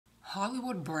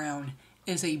Hollywood Brown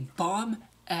is a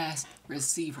bum-ass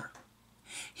receiver.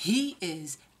 He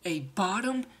is a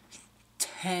bottom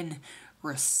 10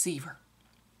 receiver.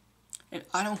 And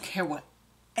I don't care what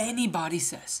anybody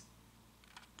says.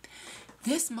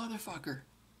 This motherfucker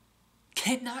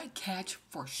cannot catch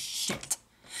for shit.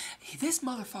 This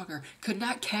motherfucker could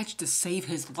not catch to save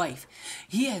his life.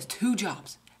 He has two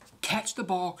jobs. Catch the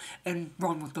ball and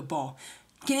run with the ball.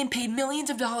 Getting paid millions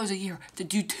of dollars a year to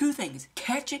do two things.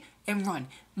 Catch it and run.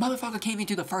 Motherfucker came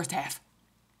into the first half.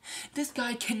 This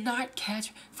guy cannot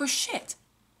catch for shit.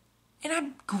 And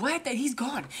I'm glad that he's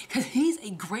gone. Because he's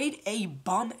a grade A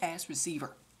bum-ass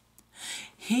receiver.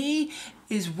 He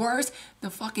is worse than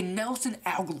fucking Nelson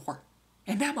Agholor.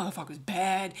 And that motherfucker's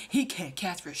bad. He can't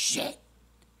catch for shit.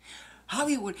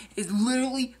 Hollywood is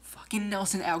literally fucking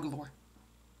Nelson Agholor.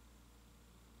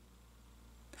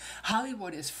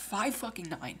 Hollywood is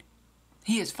 5'9".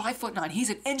 He is 5'9". He's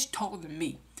an inch taller than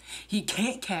me. He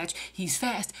can't catch. He's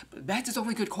fast, but that's his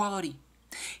only good quality.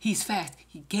 He's fast.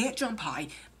 He can't jump high.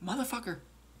 Motherfucker.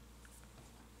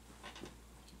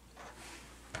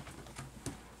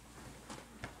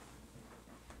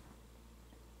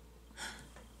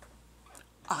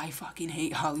 I fucking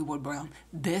hate Hollywood Brown.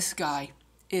 This guy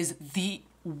is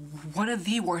one of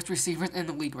the worst receivers in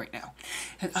the league right now.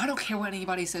 And I don't care what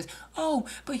anybody says. Oh,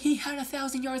 but he had a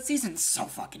 1,000-yard season. So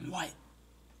fucking what?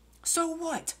 So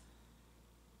what?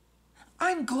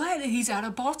 I'm glad that he's out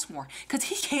of Baltimore. Because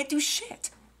he can't do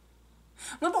shit.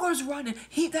 Lamar's running.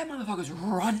 That motherfucker's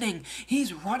running.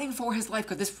 He's running for his life.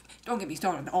 Because this, don't get me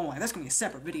started on the O-line. That's going to be a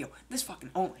separate video. This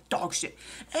fucking O-line, dog shit.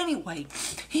 Anyway,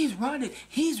 he's running.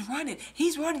 He's running.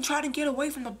 He's running, trying to get away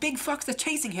from the big fucks that's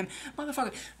chasing him.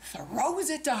 Motherfucker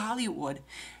throws it to Hollywood.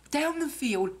 Down the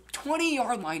field,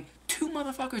 20-yard line. Two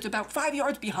motherfuckers about 5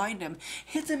 yards behind him.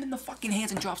 Hits him in the fucking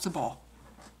hands and drops the ball.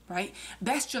 Right?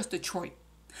 That's just Detroit.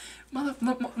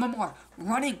 Lamar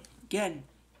running again.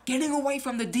 Getting away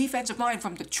from the defensive line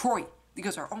from Detroit.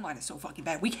 Because our O-line is so fucking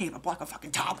bad. We can't even block a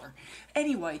fucking toddler.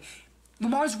 Anyway,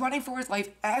 Lamar's running for his life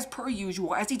as per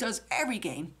usual. As he does every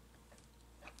game.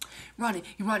 Running.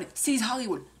 Sees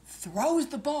Hollywood. Throws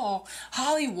the ball.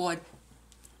 Hollywood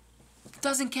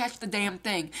doesn't catch the damn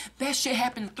thing. That shit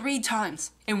happened 3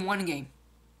 times in one game.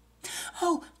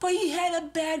 Oh, but he had a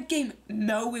bad game.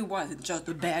 No, it wasn't just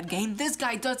a bad game. This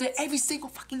guy does it every single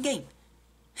fucking game.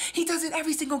 He does it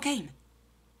every single game.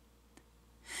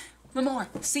 Lamar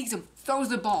sees him, throws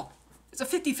the ball. It's a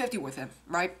 50-50 with him,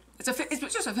 right? It's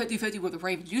just a 50-50 with the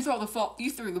Ravens. You throw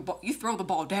the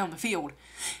ball down the field.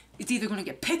 It's either going to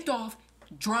get picked off,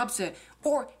 drops it,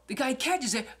 or the guy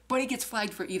catches it, but he gets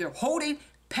flagged for either holding,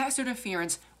 pass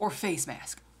interference, or face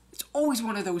mask. It's always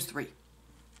one of those three.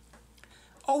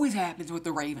 Always happens with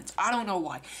the Ravens. I don't know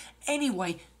why.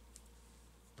 Anyway,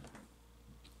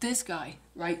 this guy,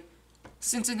 right?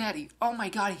 Cincinnati. Oh my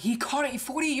god, he caught a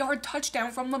 40-yard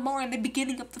touchdown from Lamar in the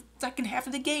beginning of the second half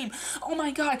of the game. Oh my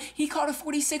god, he caught a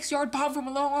 46-yard bomb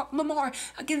from Lamar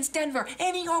against Denver,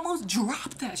 and he almost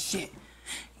dropped that shit.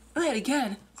 But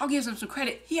again, I'll give him some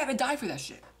credit. He had to die for that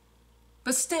shit.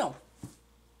 But still,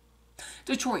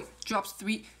 Detroit drops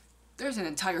 3. There's an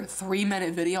entire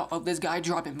 3-minute video of this guy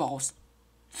dropping balls.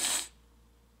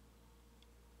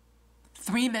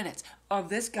 3 minutes of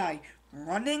this guy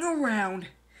running around,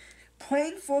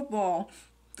 playing football,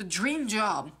 the dream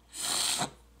job,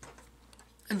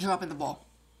 and dropping the ball.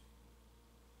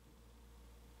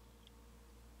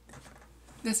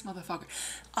 This motherfucker.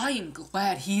 I am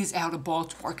glad he's out of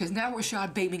Baltimore, because now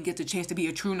Rashad Bateman gets a chance to be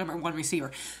a true number 1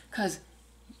 receiver. Because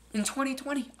in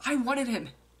 2020, I wanted him,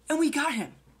 and we got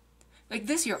him. Like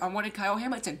this year, I wanted Kyle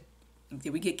Hamilton.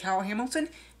 Did we get Kyle Hamilton?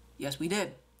 Yes, we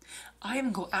did. I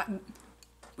am glad.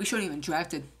 We shouldn't even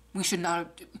drafted. We should not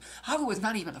have. Hollywood's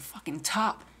not even a fucking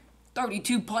top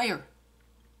 32 player.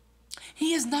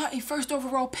 He is not a first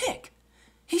overall pick.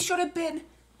 He should have been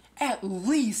at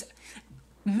least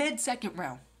mid-second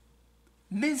round.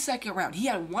 Mid-second round. He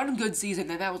had one good season,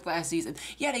 and that was last season.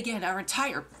 Yet again, our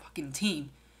entire fucking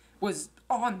team was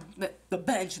on the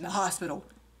bench in the hospital.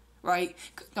 Right?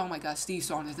 Oh my god, Steve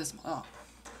Saunders is this. Oh.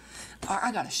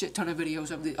 I got a shit ton of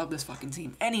videos of this fucking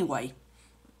team. Anyway.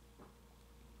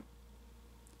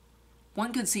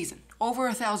 One good season. Over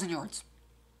 1,000 yards.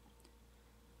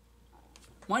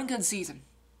 One good season.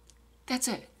 That's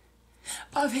it.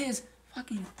 Of his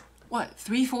fucking, what,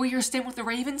 3-4 year stint with the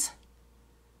Ravens?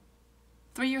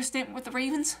 3-year stint with the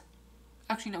Ravens?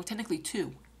 Actually, no, technically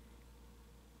 2.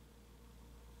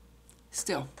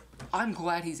 Still, I'm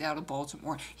glad he's out of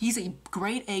Baltimore. He's a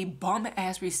grade A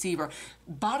bum-ass receiver.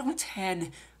 Bottom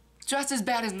 10, just as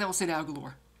bad as Nelson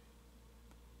Agholor.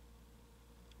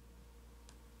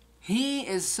 He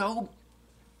is so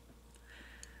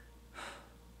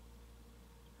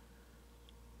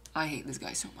I hate this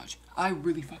guy so much. I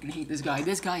really fucking hate this guy.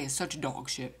 This guy is such dog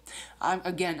shit.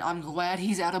 I'm glad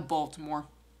he's out of Baltimore.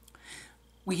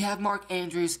 We have Mark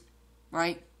Andrews,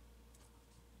 right?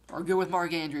 We're good with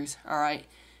Mark Andrews, alright?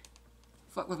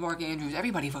 Fuck with Mark Andrews.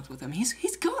 Everybody fucks with him. He's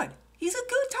good. He's a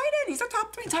good tight end. He's a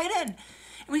top 3 tight end.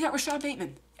 And we got Rashad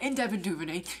Bateman and Devin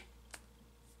Duvernay.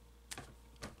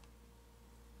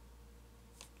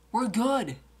 We're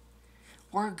good.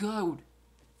 We're good.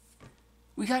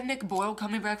 We got Nick Boyle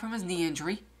coming back from his knee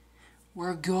injury.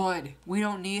 We're good. We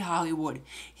don't need Hollywood.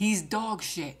 He's dog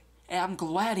shit. And I'm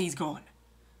glad he's gone.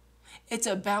 It's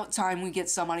about time we get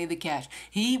somebody to catch.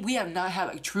 We have not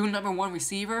had a true number 1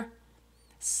 receiver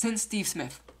since Steve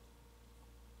Smith.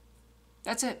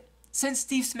 That's it. Since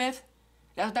Steve Smith,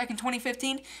 that was back in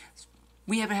 2015,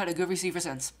 we haven't had a good receiver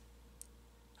since.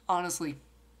 Honestly.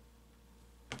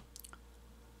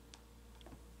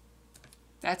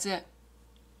 That's it.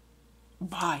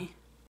 Bye.